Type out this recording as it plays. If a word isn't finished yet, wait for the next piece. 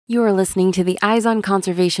You are listening to the Eyes on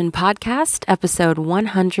Conservation podcast, episode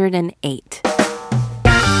 108.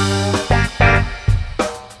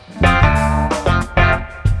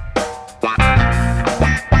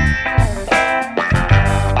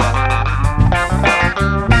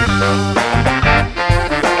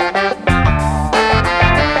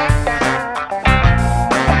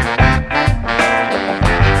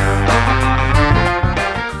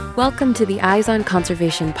 Welcome to the Eyes on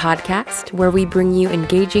Conservation podcast, where we bring you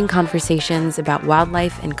engaging conversations about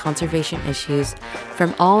wildlife and conservation issues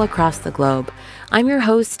from all across the globe. I'm your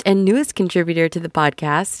host and newest contributor to the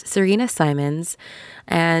podcast, Serena Simons,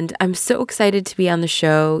 and I'm so excited to be on the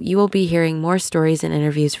show. You will be hearing more stories and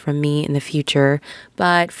interviews from me in the future.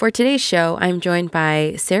 But for today's show, I'm joined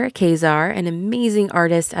by Sarah Kaizar, an amazing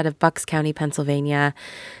artist out of Bucks County, Pennsylvania.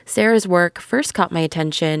 Sarah's work first caught my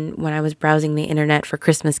attention when I was browsing the internet for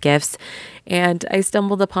Christmas gifts, and I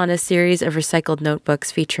stumbled upon a series of recycled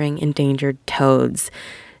notebooks featuring endangered toads.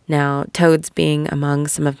 Now, toads being among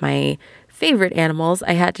some of my favorite animals,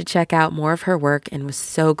 I had to check out more of her work and was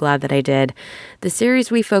so glad that I did. The series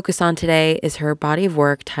we focus on today is her body of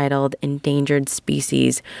work titled Endangered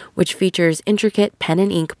Species, which features intricate pen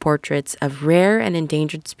and ink portraits of rare and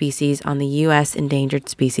endangered species on the US Endangered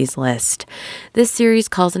Species List. This series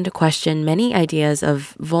calls into question many ideas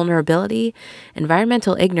of vulnerability,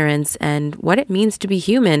 environmental ignorance, and what it means to be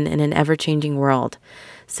human in an ever-changing world.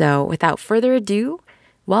 So without further ado,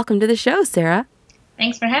 welcome to the show, Sarah.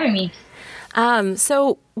 Thanks for having me.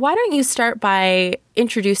 So why don't you start by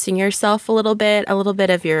introducing yourself a little bit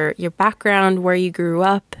of your background, where you grew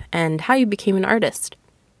up, and how you became an artist?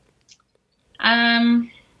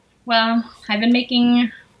 Well, I've been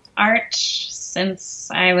making art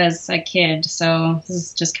since I was a kid, so this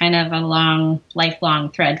is just kind of a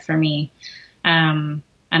lifelong thread for me. I'm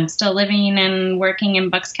still living and working in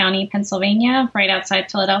Bucks County, Pennsylvania, right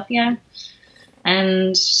outside Philadelphia.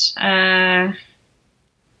 And,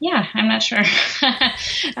 yeah, I'm not sure.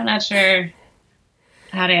 I'm not sure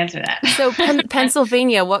how to answer that. So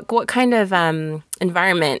Pennsylvania, what kind of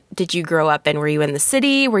environment did you grow up in? Were you in the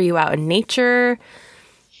city? Were you out in nature?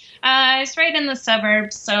 It's right in the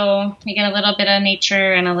suburbs, so we get a little bit of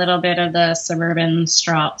nature and a little bit of the suburban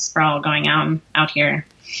sprawl going on out here.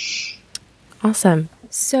 Awesome.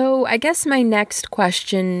 So I guess my next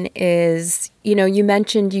question is, you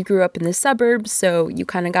mentioned you grew up in the suburbs, so you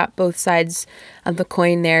kind of got both sides of the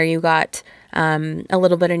coin there. You got a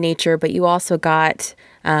little bit of nature, but you also got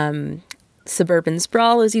suburban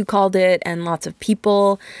sprawl, as you called it, and lots of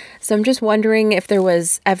people. So I'm just wondering if there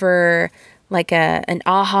was ever like an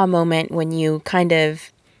aha moment when you kind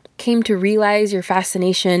of came to realize your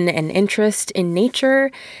fascination and interest in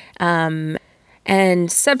nature,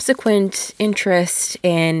 and subsequent interest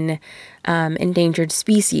in endangered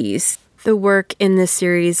species. The work in this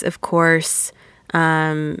series, of course,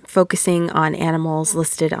 focusing on animals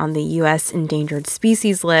listed on the US Endangered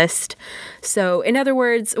Species List. So, in other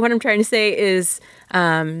words, what I'm trying to say is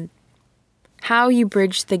how you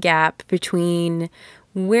bridge the gap between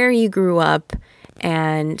where you grew up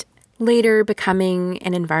and later becoming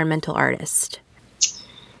an environmental artist.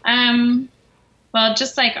 Well,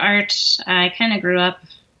 just like art, I kind of grew up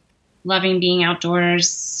loving being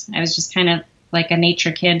outdoors. I was just kind of like a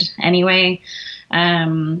nature kid anyway.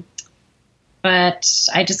 But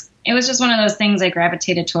it was just one of those things I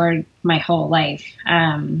gravitated toward my whole life.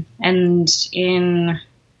 And in,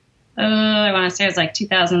 I want to say it was like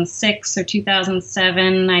 2006 or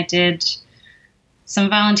 2007, I did some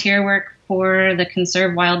volunteer work for the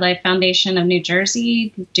Conserve Wildlife Foundation of New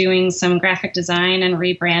Jersey, doing some graphic design and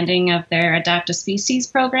rebranding of their Adopt a Species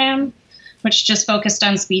program, which just focused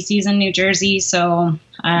on species in New Jersey. So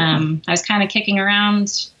I was kind of kicking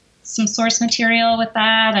around some source material with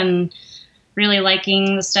that and really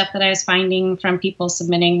liking the stuff that I was finding from people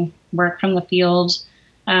submitting work from the field.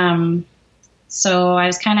 So I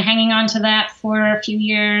was kind of hanging on to that for a few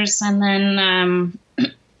years. And then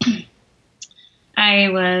I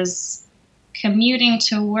was commuting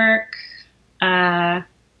to work by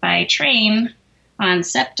train on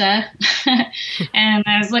SEPTA, and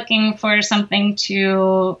I was looking for something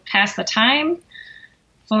to pass the time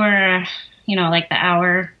for, like the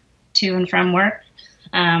hour to and from work.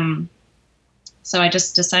 So I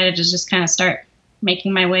just decided to just kind of start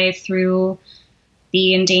making my way through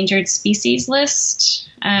the Endangered Species List,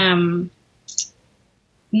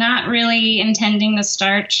 not really intending to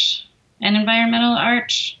start an environmental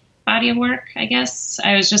art body of work, I guess.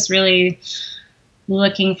 I was just really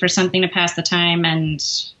looking for something to pass the time, and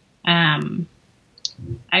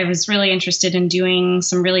I was really interested in doing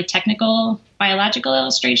some really technical biological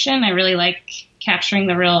illustration. I really like capturing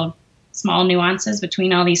the real small nuances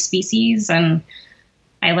between all these species. And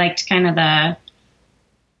I liked kind of the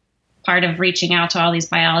part of reaching out to all these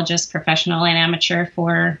biologists, professional and amateur,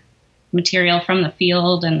 for material from the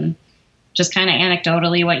field, and just kind of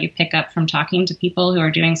anecdotally what you pick up from talking to people who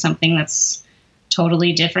are doing something that's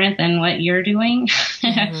totally different than what you're doing.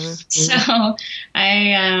 Mm-hmm. So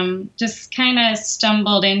I just kind of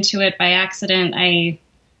stumbled into it by accident.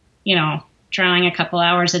 Drawing a couple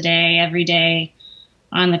hours a day, every day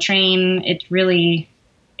on the train, it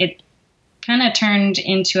kind of turned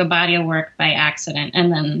into a body of work by accident.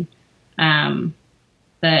 And then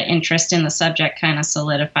the interest in the subject kind of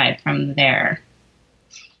solidified from there.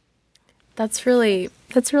 That's really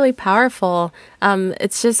powerful.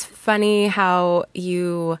 It's just funny how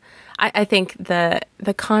I think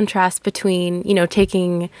the contrast between,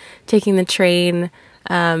 taking the train,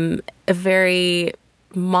 a very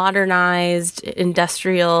modernized,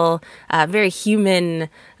 industrial, very human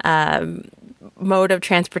mode of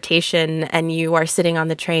transportation, and you are sitting on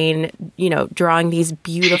the train, drawing these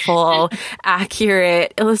beautiful,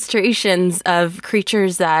 accurate illustrations of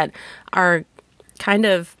creatures that are kind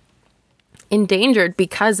of endangered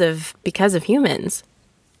because of humans.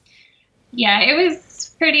 Yeah, it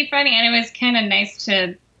was pretty funny, and it was kind of nice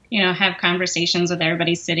to have conversations with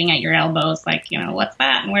everybody sitting at your elbows, like, what's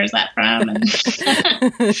that and where's that from? And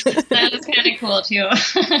that was kind of cool too.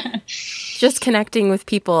 Just connecting with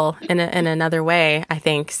people in another way, I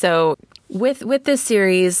think. So with this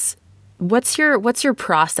series, what's your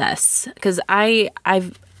process? Because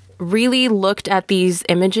I've really looked at these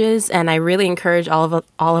images, and I really encourage all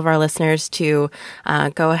of our listeners to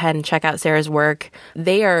go ahead and check out Sarah's work.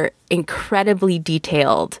 They are incredibly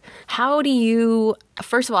detailed.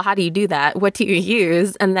 First of all, how do you do that? What do you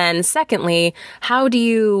use? And then secondly, how do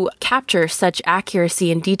you capture such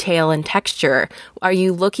accuracy and detail and texture? Are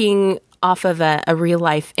you looking off of a real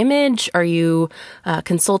life image? Are you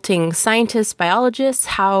consulting scientists, biologists?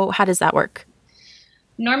 How does that work?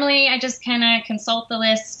 Normally, I just kind of consult the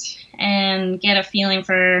list and get a feeling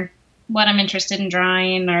for what I'm interested in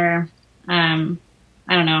drawing, or I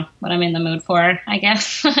don't know, what I'm in the mood for, I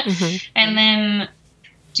guess. Mm-hmm. And then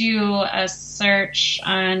do a search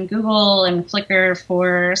on Google and Flickr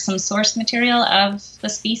for some source material of the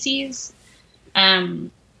species.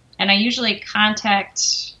 And I usually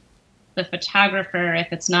contact the photographer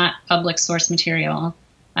if it's not public source material,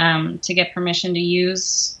 to get permission to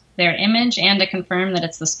use their image and to confirm that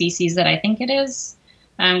it's the species that I think it is,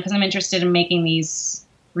 because I'm interested in making these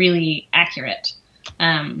really accurate.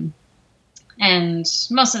 And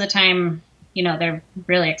most of the time, they're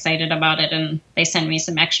really excited about it, and they send me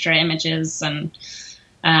some extra images, and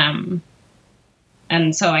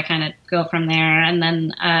so I kind of go from there. And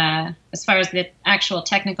then as far as the actual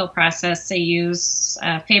technical process, I use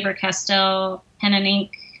Faber-Castell pen and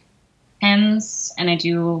ink pens, and I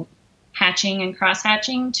do hatching and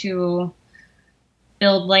cross-hatching to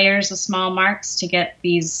build layers of small marks to get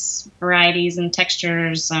these varieties and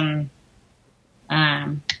textures and,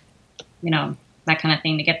 that kind of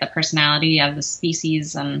thing, to get the personality of the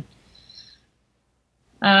species, and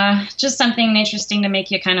just something interesting to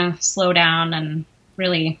make you kind of slow down and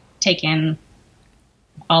really take in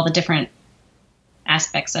all the different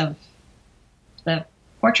aspects of the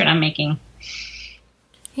portrait I'm making.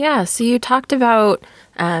 Yeah, so you talked about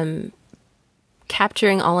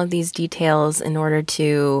capturing all of these details in order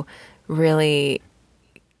to really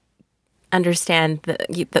understand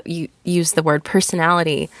you use the word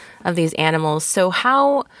personality of these animals. So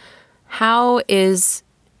how is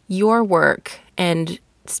your work and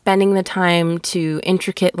spending the time to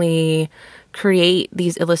intricately create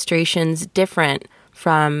these illustrations different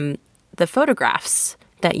from the photographs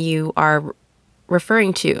that you are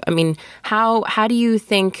referring to? I mean, how do you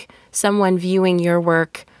think someone viewing your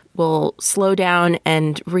work will slow down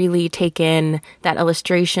and really take in that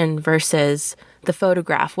illustration versus the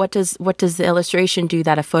photograph? What does the illustration do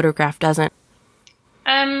that a photograph doesn't?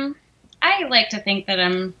 I like to think that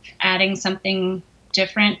I'm adding something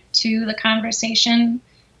different to the conversation.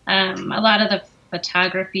 A lot of the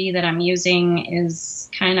photography that I'm using is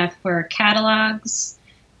kind of for catalogs.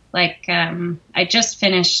 Like, I just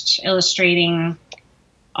finished illustrating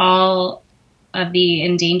all of the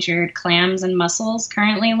endangered clams and mussels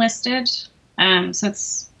currently listed. So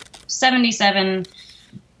it's 77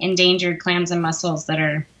 endangered clams and mussels that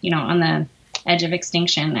are, on the edge of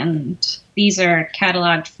extinction. And these are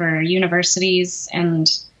cataloged for universities, and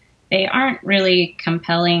they aren't really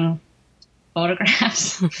compelling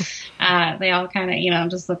photographs. They all kind of,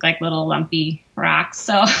 just look like little lumpy rocks.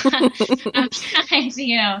 So I'm trying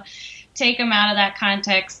to, take them out of that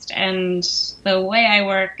context. And the way I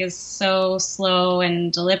work is so slow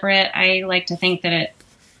and deliberate. I like to think that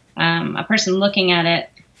a person looking at it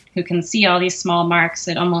who can see all these small marks,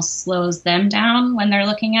 it almost slows them down when they're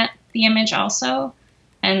looking at the image also.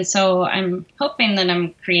 And so I'm hoping that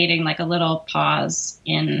I'm creating like a little pause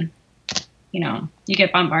in, you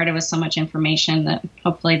get bombarded with so much information that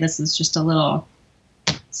hopefully this is just a little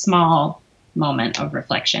small moment of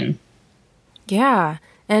reflection. Yeah.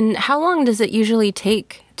 And how long does it usually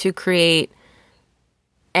take to create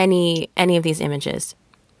any of these images?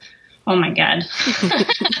 Oh my God.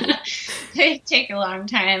 They take a long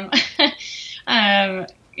time. My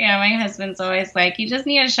husband's always like, you just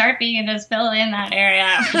need a Sharpie and just fill in that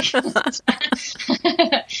area.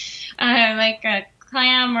 Like a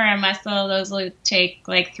clam or a mussel, those will take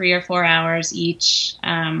like 3 or 4 hours each.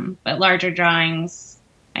 But larger drawings,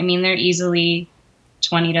 they're easily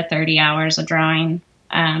 20 to 30 hours a drawing,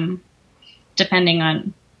 depending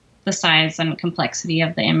on the size and complexity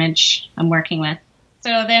of the image I'm working with. So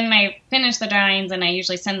then I finish the drawings and I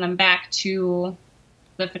usually send them back to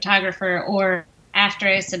the photographer, or after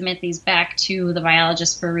I submit these back to the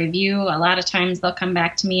biologist for review, a lot of times they'll come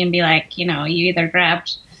back to me and be like, you either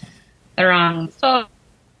grabbed the wrong photo.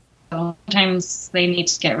 Sometimes they need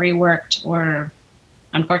to get reworked, or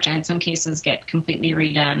unfortunately in some cases get completely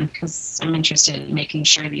redone, because I'm interested in making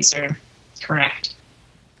sure these are correct.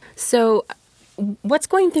 So what's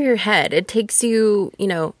going through your head? It takes you,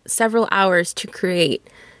 several hours to create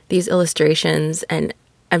these illustrations, and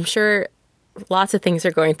I'm sure lots of things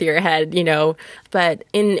are going through your head, but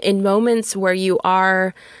in moments where you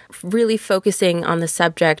are really focusing on the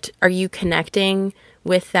subject, are you connecting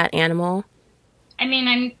with that animal?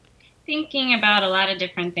 I'm thinking about a lot of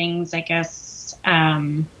different things, I guess,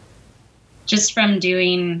 just from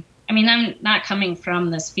doing, I'm not coming from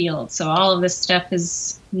this field, so all of this stuff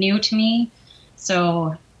is new to me.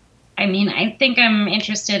 So, I think I'm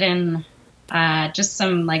interested in just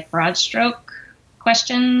some like broad stroke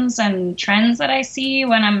questions and trends that I see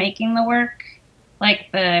when I'm making the work.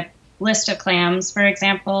 Like the list of clams, for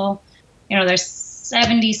example, there's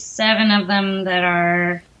 77 of them that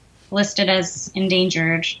are listed as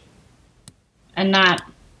endangered, and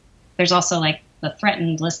there's also like the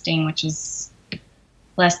threatened listing, which is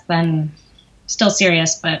still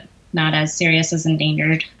serious, but not as serious as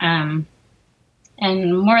endangered.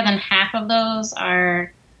 And more than half of those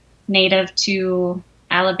are native to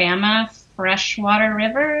Alabama freshwater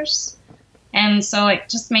rivers. And so it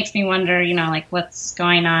just makes me wonder, like what's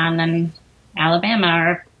going on in Alabama,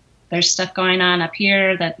 or there's stuff going on up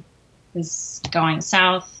here that is going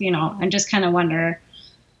south, and just kind of wonder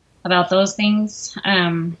about those things.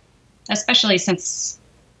 Especially since,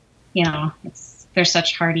 they're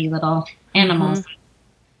such hardy little animals.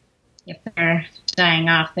 Mm-hmm. If they're dying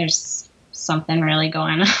off, there's something really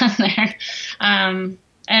going on there. And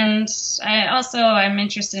I'm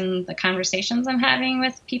interested in the conversations I'm having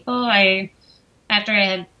with people. After I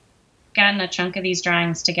had gotten a chunk of these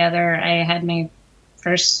drawings together, I had my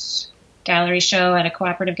first gallery show at a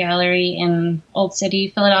cooperative gallery in Old City,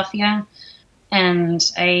 Philadelphia. And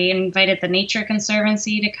I invited the Nature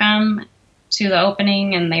Conservancy to come to the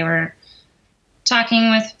opening, and they were talking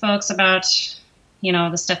with folks about,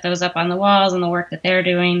 the stuff that was up on the walls and the work that they're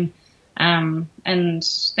doing. And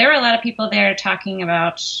there were a lot of people there talking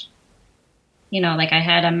about, like I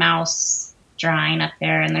had a mouse drawing up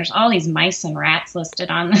there, and there's all these mice and rats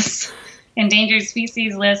listed on this endangered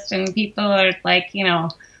species list, and people are like,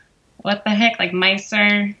 what the heck, like mice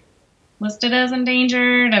are listed as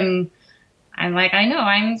endangered, and I'm like, I know,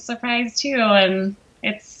 I'm surprised too. And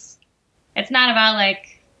it's not about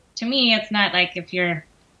like, to me, it's not like if you're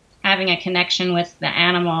having a connection with the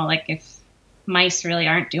animal, like if mice really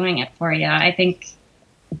aren't doing it for you. I think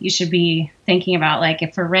you should be thinking about like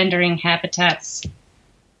if we're rendering habitats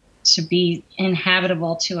to be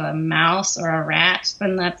inhabitable to a mouse or a rat,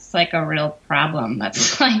 then that's like a real problem.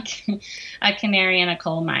 That's like a canary in a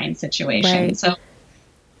coal mine situation. Right. So,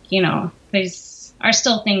 these are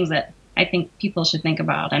still things that I think people should think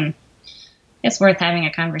about, and it's worth having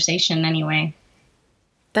a conversation anyway.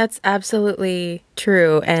 That's absolutely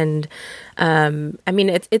true. And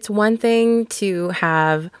it's one thing to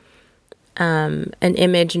have an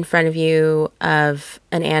image in front of you of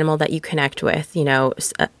an animal that you connect with,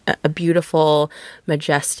 a beautiful,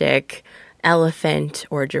 majestic elephant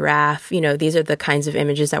or giraffe. These are the kinds of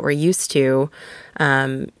images that we're used to.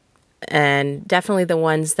 And definitely the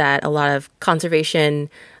ones that a lot of conservation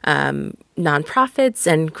nonprofits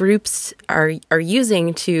and groups are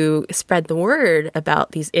using to spread the word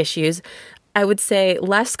about these issues. I would say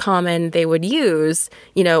less common they would use,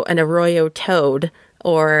 an arroyo toad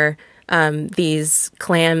or these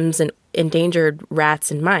clams and endangered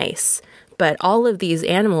rats and mice. But all of these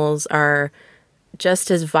animals are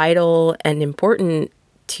just as vital and important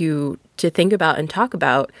to think about and talk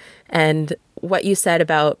about. And what you said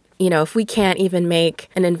about, if we can't even make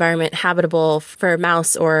an environment habitable for a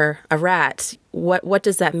mouse or a rat, what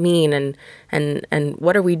does that mean? And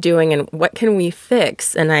what are we doing and what can we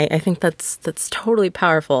fix? And I think that's totally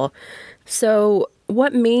powerful. So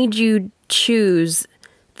what made you choose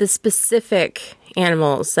the specific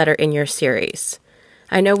animals that are in your series?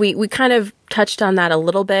 I know we kind of touched on that a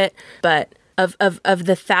little bit, but of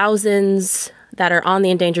the thousands that are on the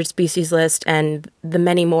endangered species list and the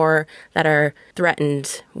many more that are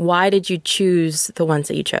threatened, why did you choose the ones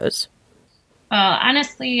that you chose? Well,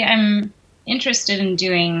 honestly, I'm interested in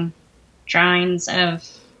doing drawings of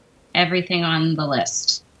everything on the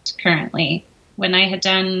list currently. When I had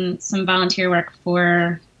done some volunteer work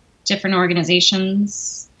for different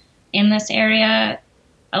organizations in this area,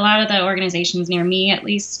 a lot of the organizations near me, at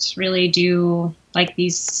least, really do like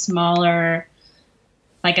these smaller,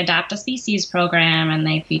 like Adopt a Species program, and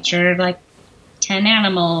they feature like 10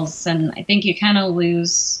 animals. And I think you kind of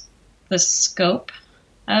lose the scope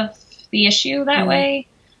of the issue that way.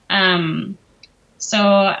 So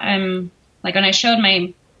I'm like, when I showed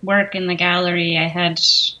my work in the gallery, I had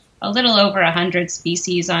a little over 100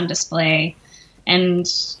 species on display. And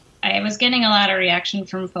I was getting a lot of reaction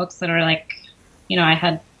from folks that are like, I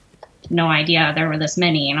had no idea there were this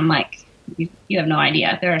many. And I'm like, you have no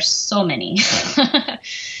idea. There are so many.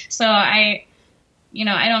 So I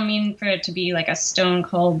don't mean for it to be like a stone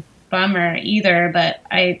cold bummer either, but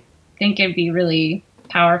I think it'd be really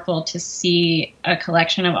powerful to see a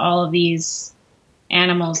collection of all of these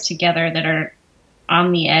animals together that are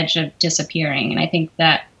on the edge of disappearing. And I think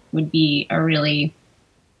that would be a really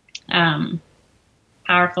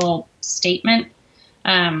powerful statement.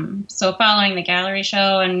 So following the gallery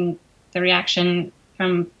show and the reaction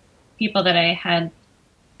from people that I had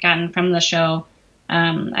gotten from the show,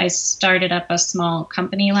 I started up a small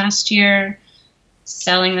company last year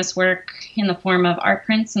selling this work in the form of art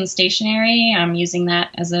prints and stationery. I'm using that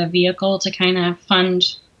as a vehicle to kind of fund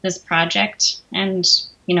this project and,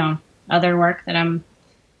 other work that I'm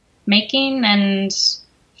making. And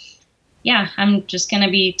yeah, I'm just going to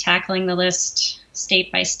be tackling the list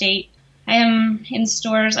state by state. I am in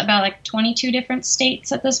stores about like 22 different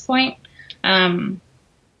states at this point. And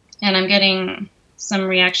I'm getting some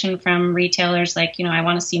reaction from retailers like, I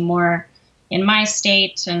want to see more in my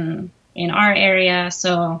state and in our area.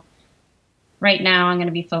 So right now I'm going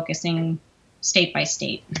to be focusing state by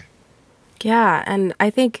state. Yeah. And I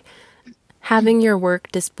think having your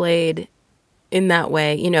work displayed in that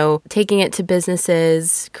way, taking it to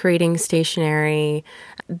businesses, creating stationery,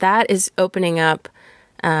 that is opening up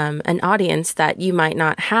an audience that you might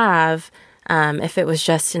not have if it was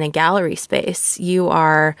just in a gallery space. You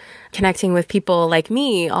are connecting with people like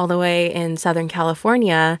me all the way in Southern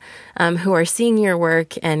California who are seeing your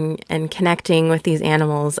work and connecting with these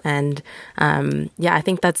animals. And I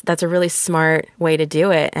think that's a really smart way to do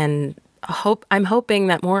it. And I'm hoping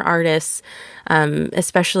that more artists,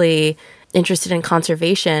 especially interested in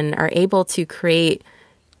conservation, are able to create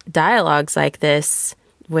dialogues like this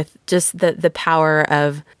with just the power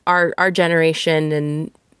of our generation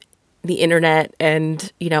and the internet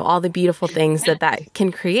and, all the beautiful things that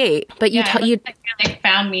can create. But you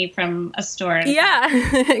found me from a store. Yeah,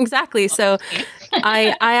 exactly. So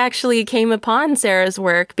I actually came upon Sarah's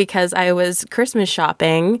work because I was Christmas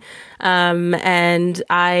shopping. And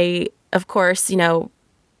I, of course,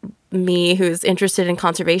 me who's interested in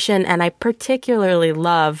conservation, and I particularly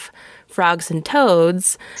love frogs and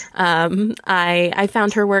toads. I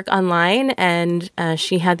found her work online, and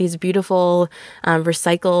she had these beautiful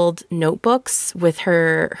recycled notebooks with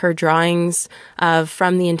her drawings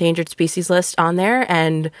from the endangered species list on there.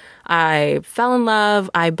 And I fell in love.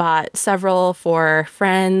 I bought several for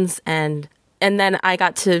friends, and then I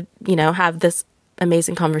got to, have this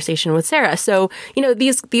amazing conversation with Sarah. So,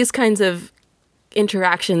 these kinds of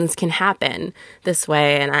interactions can happen this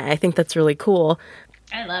way, and I think that's really cool.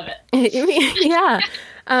 I love it. Yeah.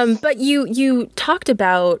 But you talked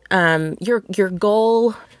about your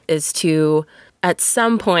goal is to, at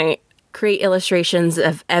some point, create illustrations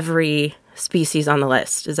of every species on the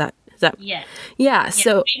list. Is that? Yeah. Yeah.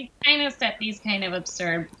 So I kind of set these kind of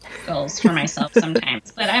absurd goals for myself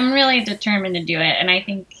sometimes, but I'm really determined to do it, and I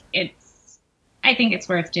think it's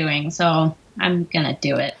worth doing. So I'm going to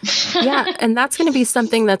do it. Yeah. And that's going to be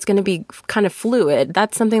something that's going to be kind of fluid.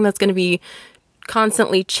 That's something that's going to be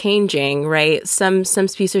constantly changing, right? Some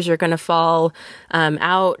species are going to fall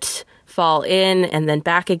out fall in and then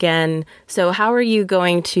back again. So how are you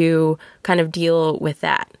going to kind of deal with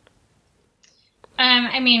that?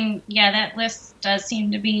 That list does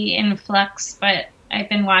seem to be in flux, but I've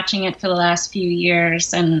been watching it for the last few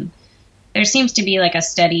years, and there seems to be like a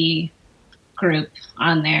steady group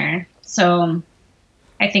on there. So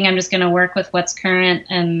I think I'm just going to work with what's current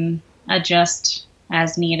and adjust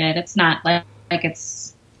as needed. It's not like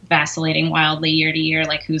it's vacillating wildly year to year,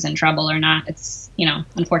 like who's in trouble or not. It's,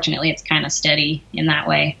 unfortunately, it's kind of steady in that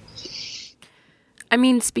way. I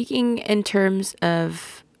mean, speaking in terms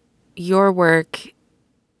of your work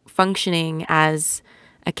functioning as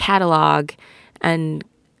a catalog and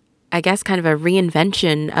I guess kind of a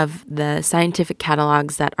reinvention of the scientific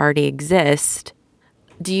catalogs that already exist,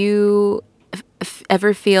 do you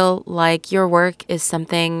ever feel like your work is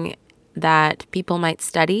something that people might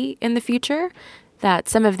study in the future? That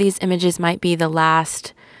some of these images might be the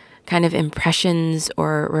last kind of impressions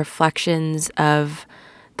or reflections of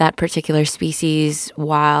that particular species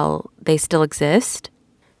while they still exist?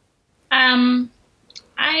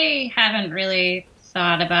 I haven't really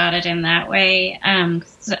thought about it in that way.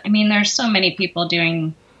 There's so many people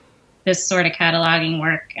doing this sort of cataloging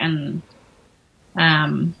work, and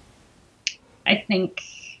I think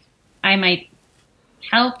I might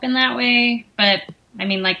help in that way. But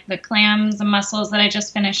like the clams and mussels that I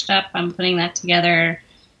just finished up, I'm putting that together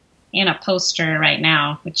in a poster right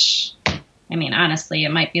now, which, honestly,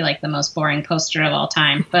 it might be like the most boring poster of all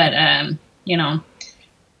time. But,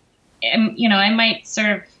 I might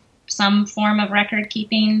serve some form of record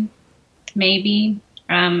keeping, maybe,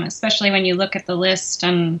 especially when you look at the list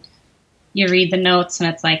and you read the notes and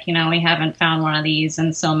it's like, we haven't found one of these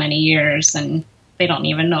in so many years and they don't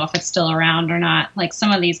even know if it's still around or not. Like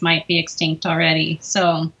some of these might be extinct already.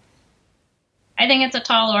 So I think it's a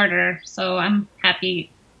tall order. So I'm happy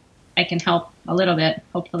I can help a little bit,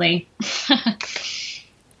 hopefully.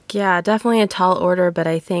 Yeah, definitely a tall order, but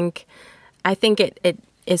I think it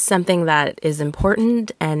is something that is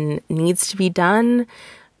important and needs to be done.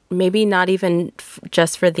 Maybe not even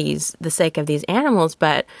just for the sake of these animals,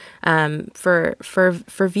 but for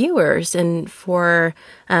viewers and for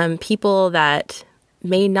people that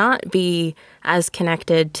may not be as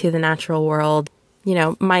connected to the natural world.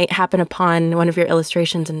 Might happen upon one of your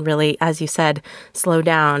illustrations and really, as you said, slow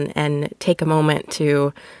down and take a moment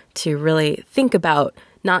to really think about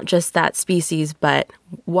not just that species, but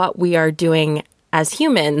what we are doing as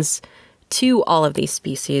humans to all of these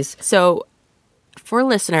species. So for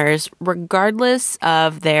listeners, regardless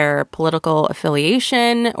of their political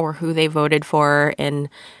affiliation or who they voted for in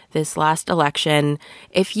this last election,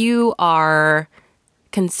 if you are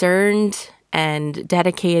concerned and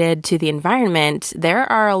dedicated to the environment, there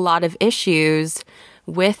are a lot of issues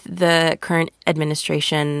with the current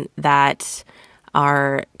administration that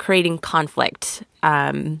are creating conflict.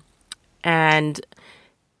 And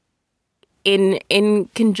in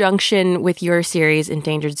conjunction with your series,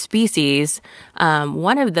 Endangered Species,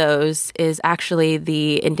 one of those is actually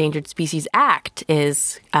the Endangered Species Act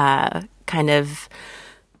is kind of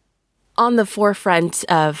on the forefront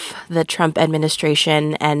of the Trump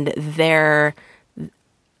administration and their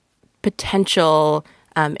potential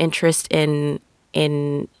interest in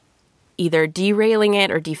either derailing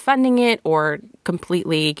it or defunding it or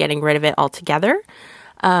completely getting rid of it altogether.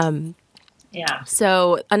 Yeah.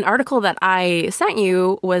 So an article that I sent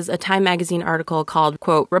you was a Time magazine article called,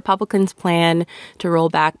 quote, "Republicans Plan to Roll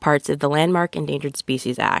Back Parts of the Landmark Endangered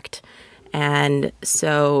Species Act." And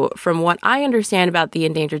so from what I understand about the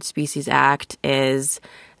Endangered Species Act is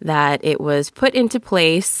that it was put into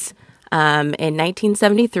place in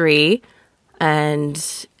 1973,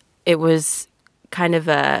 and it was kind of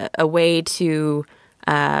a way to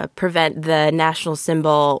prevent the national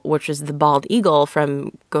symbol, which is the bald eagle,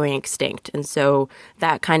 from going extinct. And so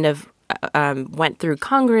that kind of went through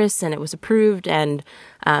Congress and it was approved and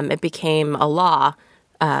it became a law,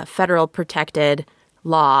 federal protected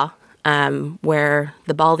law, where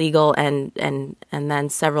the bald eagle and then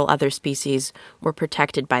several other species were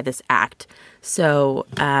protected by this act. So,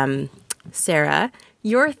 Sarah,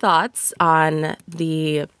 your thoughts on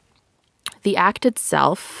the act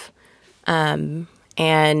itself,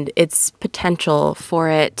 and its potential for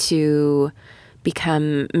it to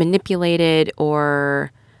become manipulated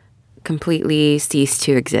or completely cease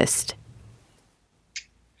to exist?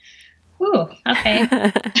 Ooh, okay.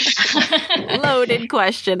 Loaded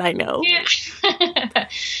question, I know. Yeah.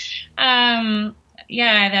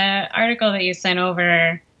 The article that you sent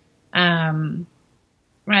over, when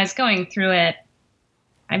I was going through it,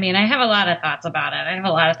 I have a lot of thoughts about it. I have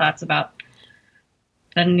a lot of thoughts about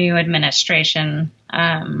the new administration.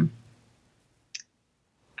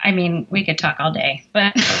 I mean, we could talk all day,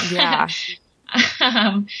 but Yeah.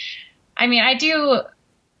 I mean, I do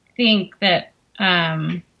think that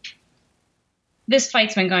this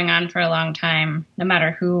fight's been going on for a long time, no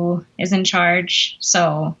matter who is in charge.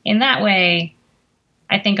 So in that way,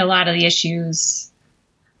 I think a lot of the issues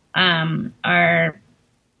are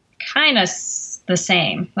kind of the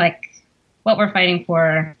same. Like what we're fighting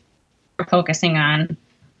for, we're focusing on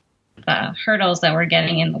the hurdles that we're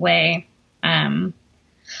getting in the way.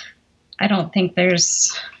 I don't think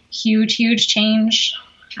there's huge change.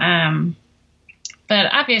 But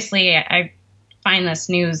obviously, I find this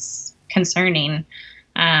news concerning.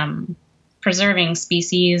 Preserving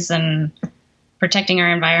species and protecting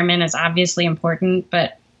our environment is obviously important.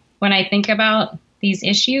 But when I think about these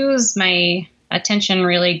issues, my attention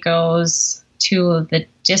really goes to the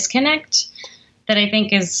disconnect that I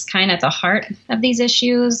think is kind of at the heart of these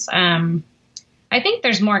issues. I think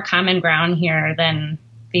there's more common ground here than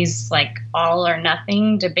these like all or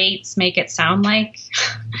nothing debates make it sound like.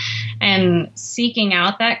 And seeking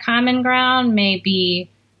out that common ground may be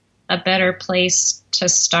a better place to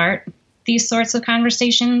start these sorts of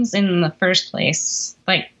conversations in the first place.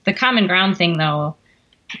 Like the common ground thing, though,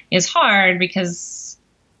 is hard because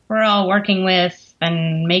we're all working with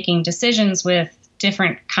and making decisions with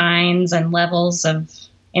different kinds and levels of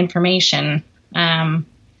information.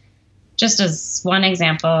 Just as one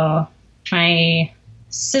example, my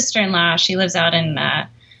sister-in-law, she lives out in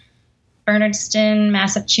Bernardston,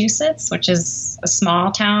 Massachusetts, which is a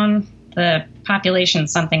small town. The population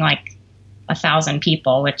is something like 1,000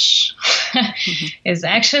 people, which is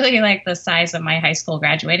actually like the size of my high school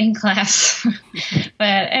graduating class.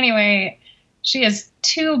 But anyway, she has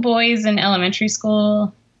 2 boys in elementary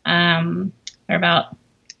school. They're about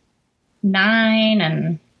 9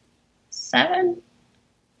 and 7.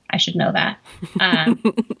 I should know that.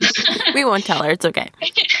 We won't tell her. It's okay.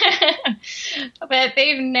 But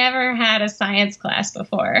they've never had a science class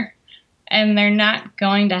before. And they're not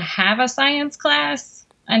going to have a science class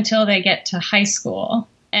until they get to high school.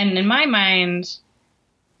 And in my mind,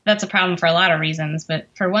 that's a problem for a lot of reasons. But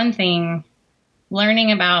for one thing,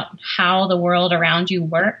 learning about how the world around you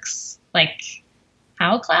works, like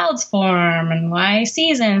how clouds form and why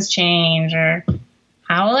seasons change, or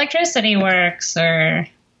how electricity works, or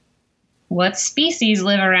what species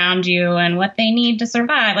live around you and what they need to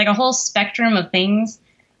survive, like a whole spectrum of things.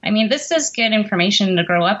 I mean, this is good information to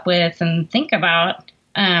grow up with and think about.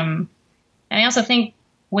 And I also think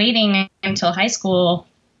waiting until high school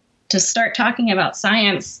to start talking about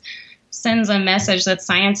science sends a message that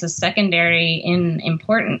science is secondary in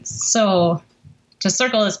importance. So to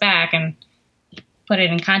circle this back and put it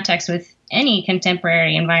in context with any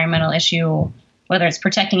contemporary environmental issue, whether it's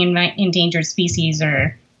protecting endangered species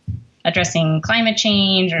or addressing climate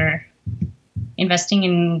change or investing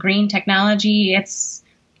in green technology, it's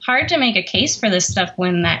hard to make a case for this stuff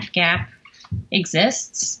when that gap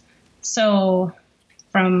exists. So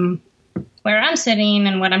from where I'm sitting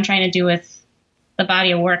and what I'm trying to do with the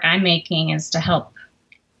body of work I'm making is to help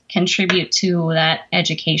contribute to that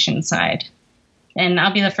education side. And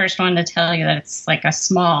I'll be the first one to tell you that it's like a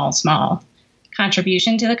small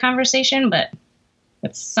contribution to the conversation, but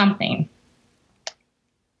it's something.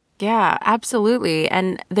 Yeah, absolutely.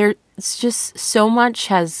 And there's just so much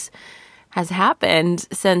has happened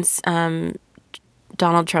since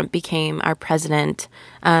Donald Trump became our president.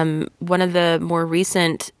 One of the more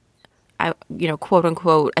recent, quote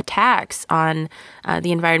unquote, attacks on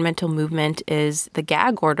the environmental movement is the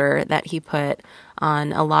gag order that he put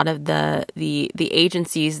on a lot of the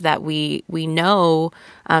agencies that we know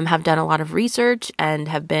have done a lot of research and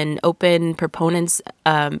have been open proponents,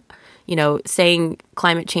 saying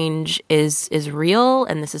climate change is real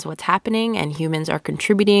and this is what's happening and humans are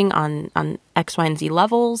contributing on X, Y, and Z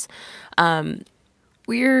levels.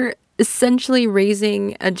 We're essentially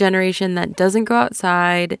raising a generation that doesn't go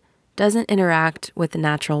outside, doesn't interact with the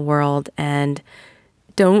natural world, and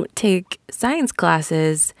don't take science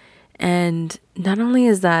classes. And not only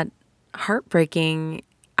is that heartbreaking,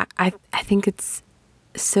 I think it's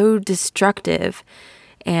so destructive.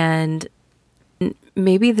 And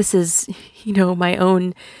maybe this is, my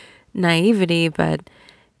own naivety, but,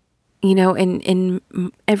 in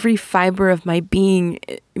every fiber of my being,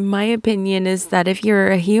 my opinion is that if you're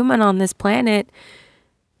a human on this planet,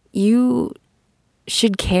 you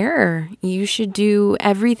should care. You should do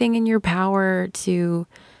everything in your power to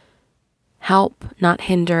help, not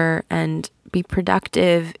hinder, and be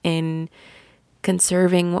productive in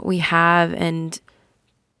conserving what we have and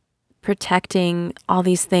protecting all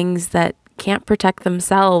these things that can't protect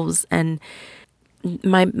themselves. And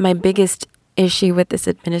my biggest issue with this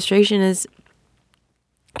administration is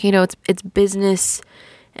it's business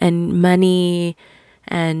and money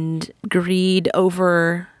and greed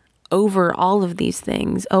over all of these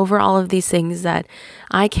things, that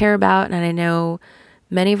I care about, and I know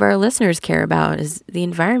many of our listeners care about, is the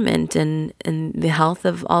environment and the health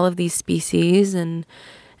of all of these species and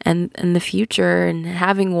the future and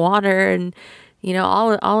having water, and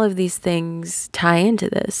all of these things tie into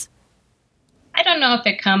this. I don't know if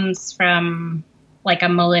it comes from like a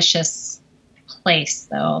malicious place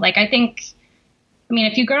though. Like I mean,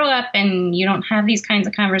 if you grow up and you don't have these kinds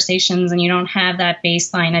of conversations and you don't have that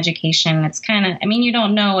baseline education, it's kind of, I mean, you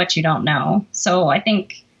don't know what you don't know. So I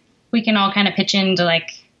think we can all kind of pitch in to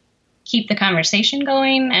like keep the conversation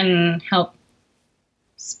going and help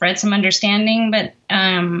spread some understanding. But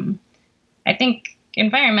I think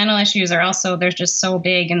environmental issues are also, they're just so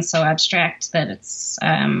big and so abstract that it's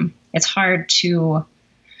hard to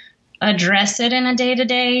address it in a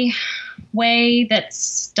day-to-day way that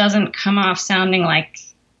doesn't come off sounding like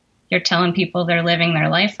you're telling people they're living their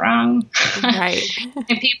life wrong. Right.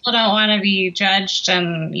 And people don't want to be judged,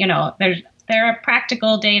 and there are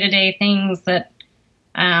practical day-to-day things that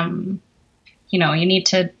you need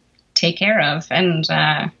to take care of, and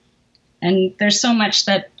there's so much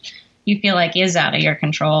that you feel like is out of your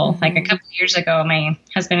control. Mm-hmm. Like a couple of years ago, my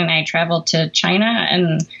husband and I traveled to China,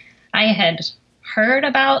 and I had heard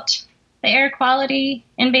about the air quality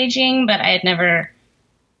in Beijing, but I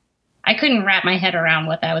couldn't wrap my head around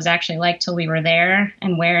what that was actually like till we were there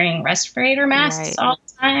and wearing respirator masks all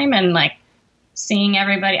the time, and like seeing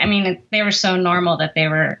everybody. I mean, they were so normal that they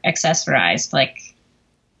were accessorized, like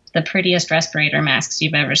the prettiest respirator masks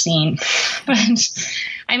you've ever seen. But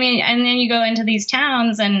I mean, and then you go into these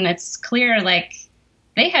towns and it's clear, like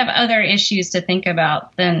they have other issues to think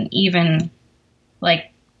about than even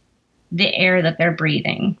like the air that they're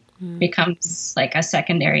breathing becomes like a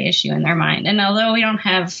secondary issue in their mind. And although we don't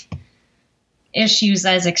have issues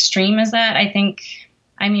as extreme as that,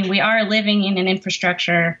 I mean, we are living in an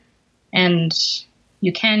infrastructure and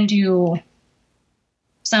you can do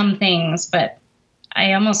some things, but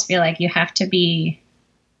I almost feel like you have to be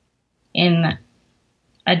in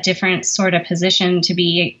a different sort of position to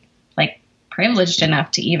be like privileged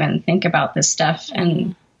enough to even think about this stuff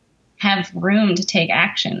and have room to take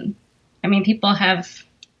action. I mean, people have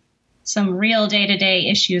some real day-to-day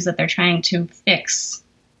issues that they're trying to fix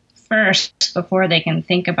first before they can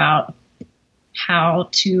think about how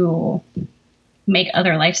to make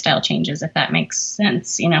other lifestyle changes, if that makes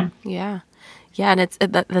sense, Yeah. And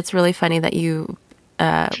that's really funny that you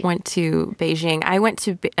went to Beijing. I went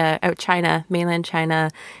to China, mainland China,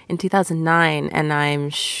 in 2009, and I'm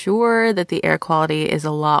sure that the air quality is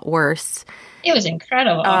a lot worse. It was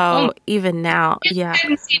incredible. Oh, even now, yeah. I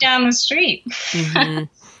couldn't see down the street. Mm-hmm.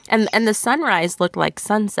 And the sunrise looked like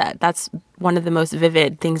sunset. That's one of the most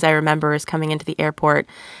vivid things I remember, is coming into the airport,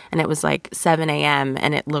 and it was like 7 a.m.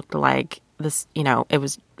 and it looked like this, it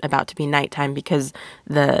was about to be nighttime because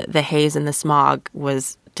the haze and the smog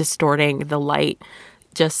was distorting the light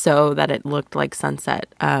just so that it looked like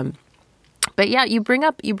sunset. But yeah, you bring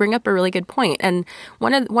up a really good point. And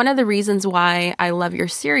one of the reasons why I love your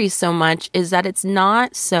series so much is that it's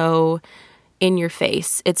not so in your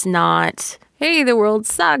face. It's not, hey, the world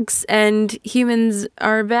sucks and humans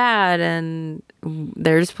are bad and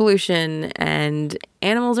there's pollution and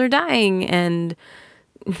animals are dying, and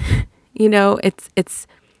it's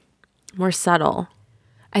more subtle.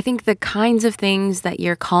 I think the kinds of things that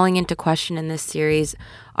you're calling into question in this series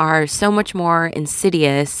are so much more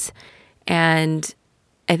insidious, and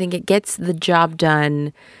I think it gets the job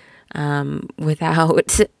done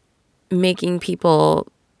without making people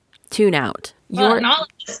tune out. Well, and all of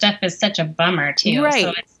this stuff is such a bummer too. Right.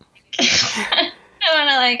 So it's I want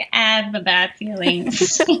to like add the bad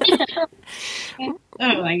feelings. Oh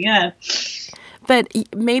my God. But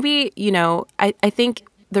maybe, I think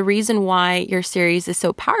the reason why your series is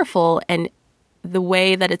so powerful and the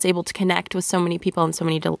way that it's able to connect with so many people on so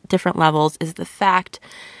many different levels is the fact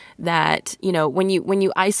that, when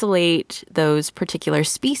you isolate those particular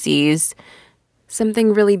species,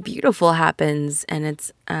 something really beautiful happens, and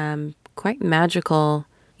it's quite magical,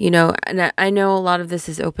 and I know a lot of this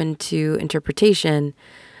is open to interpretation.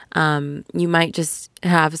 You might just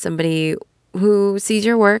have somebody who sees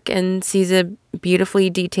your work and sees a beautifully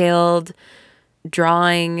detailed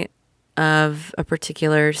drawing of a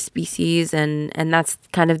particular species, and that's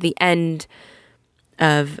kind of the end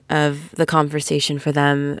of the conversation for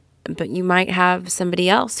them. But you might have somebody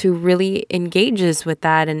else who really engages with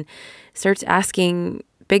that and starts asking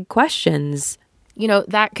big questions.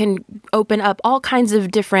 That can open up all kinds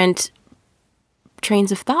of different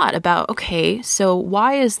trains of thought about, okay, so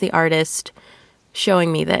why is the artist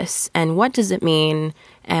showing me this? And what does it mean?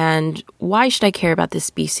 And why should I care about this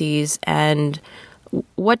species? And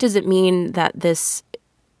what does it mean that this,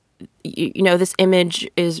 this image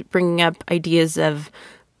is bringing up ideas of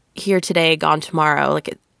here today, gone tomorrow?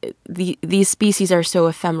 Like these species are so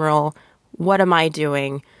ephemeral. What am I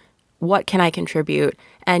doing? What can I contribute?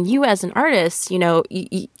 And you as an artist,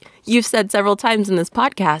 you've said several times in this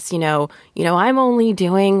podcast, I'm only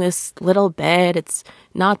doing this little bit. It's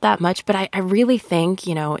not that much. But I really think,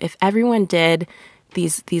 if everyone did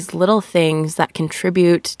these little things that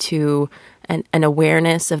contribute to an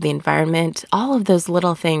awareness of the environment, all of those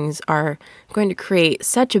little things are going to create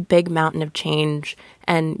such a big mountain of change.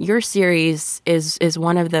 And your series is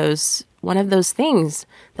one of those things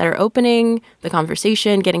that are opening the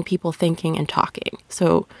conversation, getting people thinking and talking.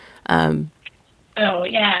 So, oh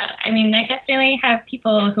yeah, I mean, I definitely have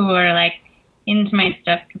people who are like into my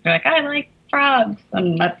stuff because they're like, I like frogs,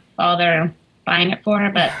 and that's all they're buying it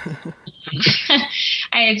for. But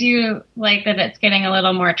I do like that it's getting a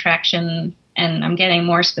little more traction, and I'm getting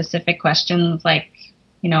more specific questions like,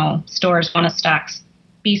 stores want to stock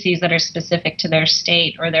species that are specific to their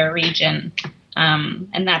state or their region.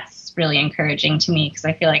 And that's really encouraging to me because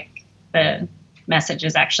I feel like the message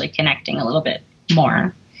is actually connecting a little bit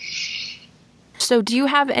more. So do you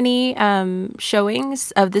have any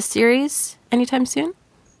showings of this series anytime soon?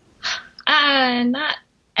 Not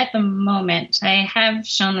at the moment. I have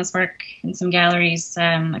shown this work in some galleries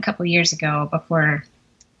a couple years ago before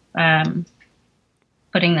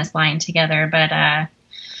putting this line together, but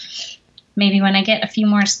maybe when I get a few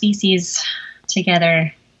more species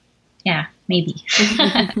together, yeah, maybe.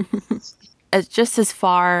 Just as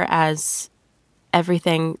far as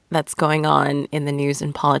everything that's going on in the news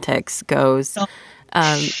and politics goes,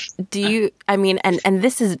 do you, and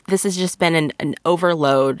this has just been an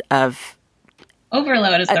overload of...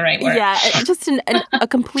 Overload is the right word. Yeah, just a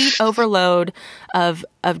complete overload of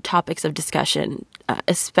topics of discussion,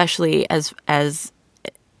 especially as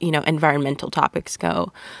environmental topics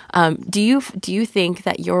go. Do you think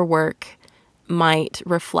that your work might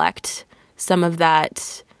reflect some of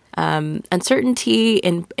that uncertainty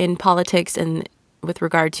in politics and with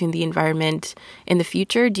regard to the environment in the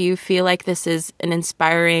future? Do you feel like this is an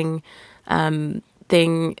inspiring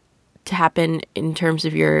thing to happen in terms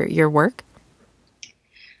of your work?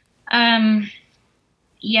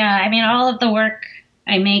 Yeah, I mean, all of the work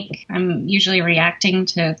I make, I'm usually reacting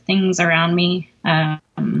to things around me.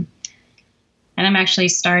 And I'm actually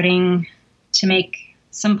starting to make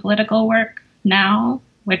some political work now,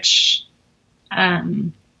 which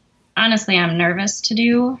honestly I'm nervous to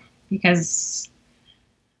do because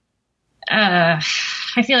I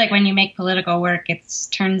feel like when you make political work, it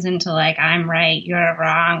turns into like, I'm right, you're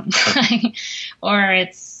wrong. Or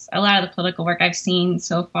it's a lot of the political work I've seen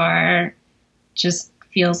so far just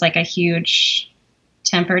feels like a huge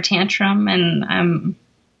temper tantrum. And I'm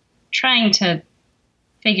trying to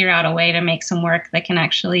figure out a way to make some work that can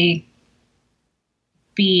actually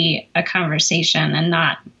be a conversation and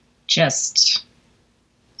not just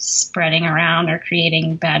spreading around or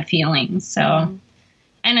creating bad feelings. So,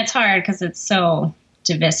 and it's hard because it's so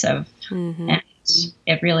divisive, and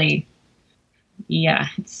it really, yeah,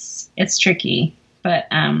 it's tricky, but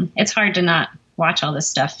it's hard to not watch all this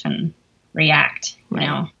stuff and react, you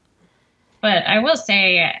know. But I will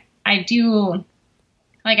say, I do,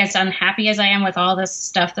 like, as unhappy as I am with all this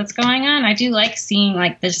stuff that's going on, I do like seeing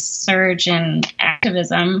like this surge in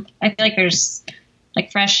activism. I feel like there's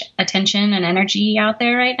like fresh attention and energy out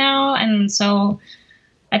there right now. And so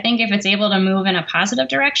I think if it's able to move in a positive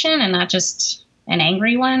direction and not just an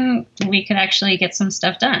angry one, we could actually get some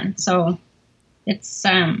stuff done. So it's,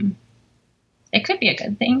 it could be a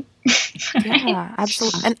good thing. Yeah,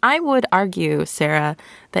 absolutely. And I would argue, Sarah,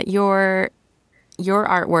 that your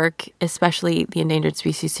artwork, especially the Endangered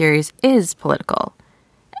Species series, is political,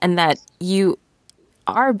 and that you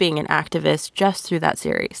are being an activist just through that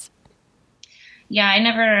series. Yeah, I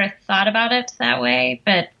never thought about it that way,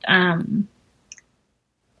 but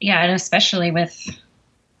yeah, and especially with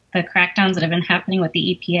the crackdowns that have been happening with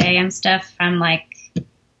the EPA and stuff, I'm like,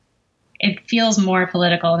 it feels more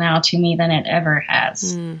political now to me than it ever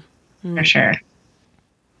has, for sure.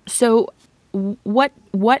 So what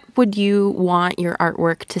would you want your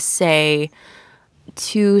artwork to say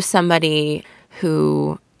to somebody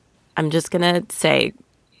who, I'm just going to say,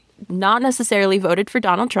 not necessarily voted for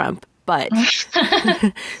Donald Trump, but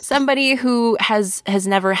somebody who has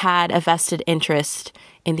never had a vested interest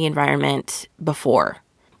in the environment before?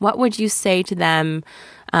 What would you say to them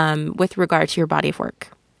with regard to your body of work?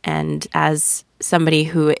 And as somebody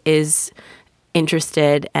who is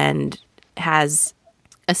interested and has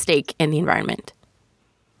a stake in the environment?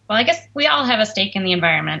 well, I guess we all have a stake in the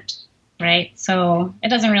environment, right? So it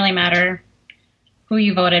doesn't really matter who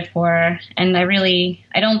you voted for. And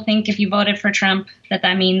I don't think if you voted for Trump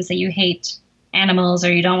that means that you hate animals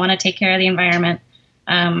or you don't want to take care of the environment.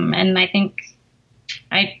 And I think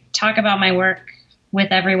I talk about my work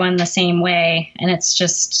with everyone the same way. And it's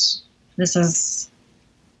just, this is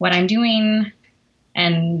what I'm doing.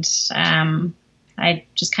 And I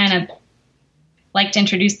just kind of like to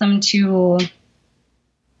introduce them to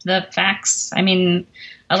the facts. I mean,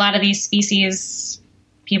 a lot of these species,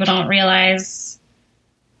 people don't realize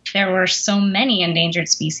there were so many endangered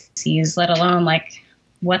species, let alone like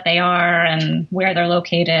what they are and where they're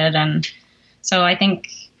located. And so I think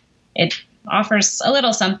it offers a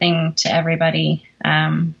little something to everybody.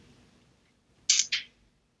 And,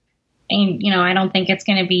 I don't think it's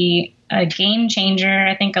going to be a game changer.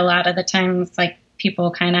 I think a lot of the times, like, people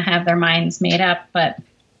kind of have their minds made up, but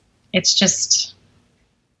it's just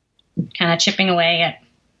kind of chipping away at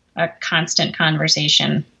a constant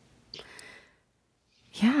conversation.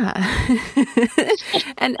 Yeah.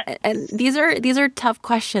 and these are tough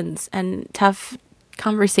questions and tough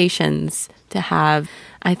conversations to have.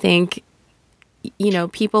 I think,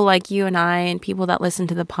 people like you and I and people that listen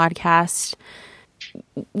to the podcast,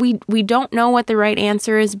 we don't know what the right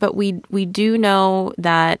answer is, but we do know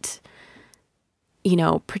that,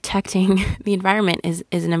 protecting the environment is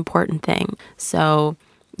an important thing. So,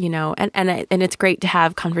 and it's great to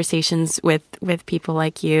have conversations with people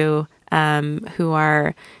like you, who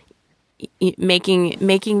are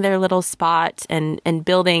making their little spot and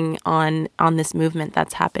building on this movement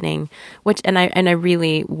that's happening, and I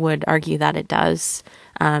really would argue that it does,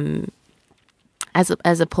 as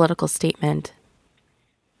a political statement.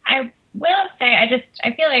 I will say,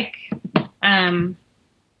 I feel like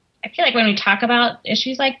when we talk about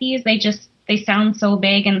issues like these, they sound so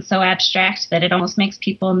big and so abstract that it almost makes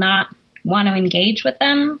people not want to engage with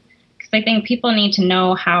them. Because I think people need to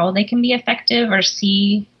know how they can be effective or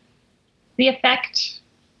see the effect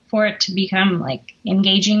for it to become like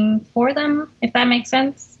engaging for them, if that makes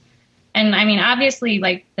sense. And I mean, obviously,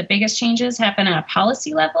 like, the biggest changes happen at a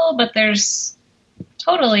policy level, but there's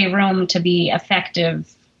totally room to be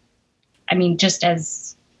effective. I mean, just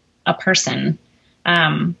as a person,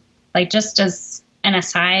 like, just as an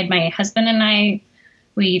aside, my husband and I,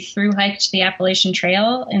 we thru hiked the Appalachian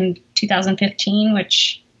Trail in 2015,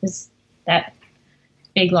 which is that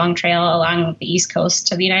big long trail along the East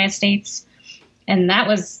Coast of the United States. And that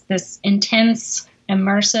was this intense,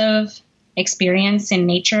 immersive experience in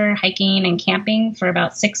nature, hiking and camping for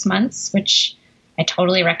about 6 months, which I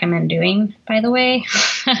totally recommend doing, by the way.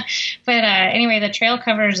 But anyway, the trail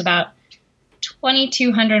covers about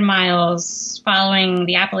 2,200 miles following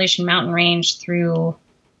the Appalachian Mountain Range through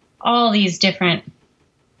all these different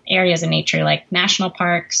areas of nature, like national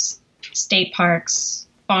parks, state parks,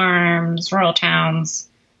 farms, rural towns,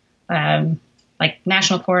 like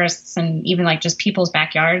national forests, and even like just people's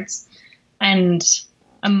backyards. And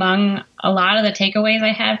among a lot of the takeaways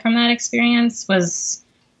I had from that experience was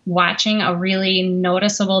watching a really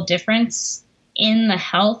noticeable difference in the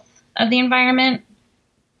health of the environment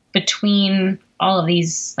between all of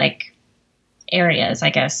these like areas, I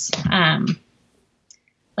guess.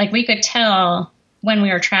 Like, we could tell when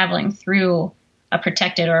we were traveling through a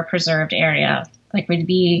protected or a preserved area. Like, we'd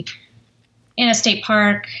be in a state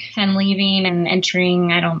park and leaving and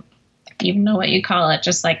entering, I don't even know what you call it,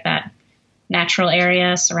 just like that natural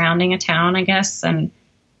area surrounding a town, I guess. And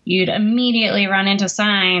you'd immediately run into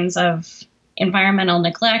signs of environmental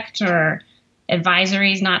neglect or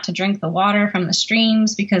advisories not to drink the water from the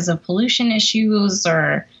streams because of pollution issues,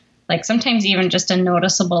 or like sometimes even just a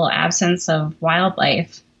noticeable absence of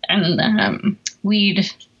wildlife. And we'd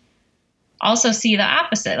also see the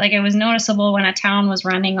opposite. Like, it was noticeable when a town was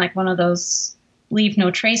running like one of those leave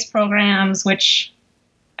no trace programs, which,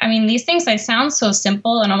 I mean, these things, they sound so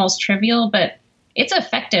simple and almost trivial, but it's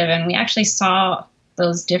effective. And we actually saw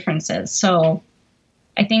those differences. So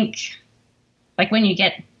I think, like, when you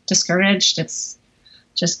get discouraged, it's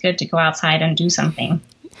just good to go outside and do something.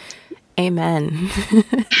 Amen.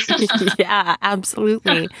 Yeah,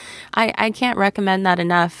 absolutely. I can't recommend that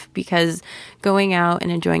enough, because going out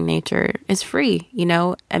and enjoying nature is free,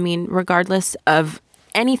 I mean, regardless of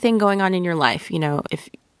anything going on in your life, if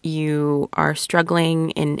you are struggling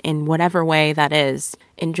in whatever way that is,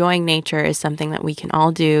 enjoying nature is something that we can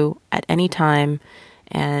all do at any time.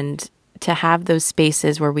 And to have those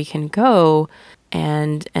spaces where we can go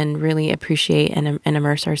and really appreciate and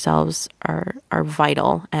immerse ourselves are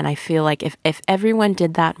vital. And I feel like if everyone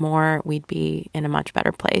did that more, we'd be in a much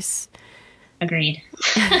better place. Agreed.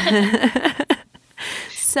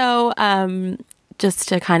 So just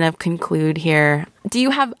to kind of conclude here, do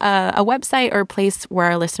you have a website or a place where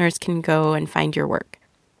our listeners can go and find your work?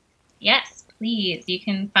 Yes, please. You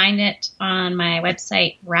can find it on my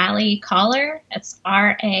website, Rally Caller. It's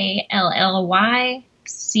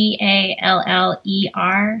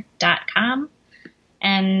RALLYCALLER.com.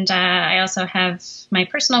 And I also have my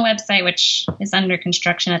personal website, which is under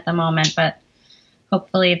construction at the moment, but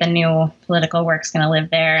hopefully the new political work's going to live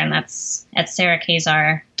there, and that's at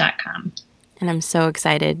sarahkaizar.com. And I'm so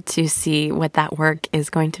excited to see what that work is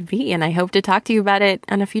going to be, and I hope to talk to you about it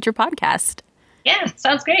on a future podcast. Yeah,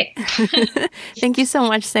 sounds great. Thank you so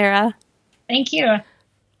much, Sarah. Thank you.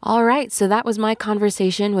 All right, so that was my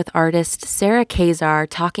conversation with artist Sarah Kaizar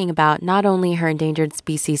talking about not only her Endangered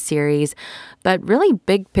Species series, but really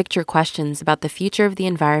big picture questions about the future of the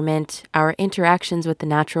environment, our interactions with the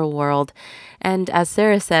natural world, and as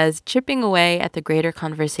Sarah says, chipping away at the greater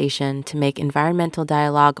conversation to make environmental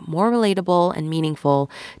dialogue more relatable and meaningful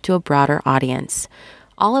to a broader audience.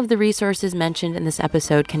 All of the resources mentioned in this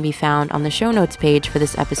episode can be found on the show notes page for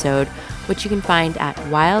this episode, which you can find at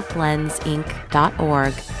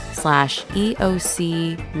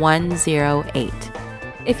wildlensinc.org/EOC108.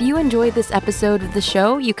 If you enjoyed this episode of the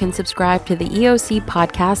show, you can subscribe to the EOC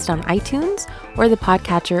podcast on iTunes or the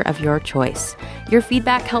podcatcher of your choice. Your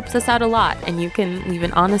feedback helps us out a lot, and you can leave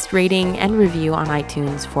an honest rating and review on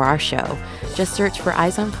iTunes for our show. Just search for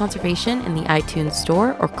Eyes on Conservation in the iTunes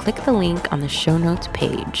store or click the link on the show notes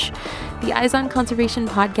page. The Eyes on Conservation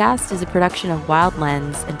podcast is a production of Wild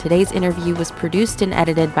Lens, and today's interview was produced and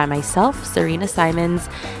edited by myself, Serena Simons,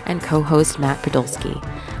 and co-host Matt Podolsky.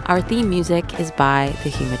 Our theme music is by The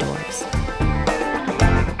Humidors.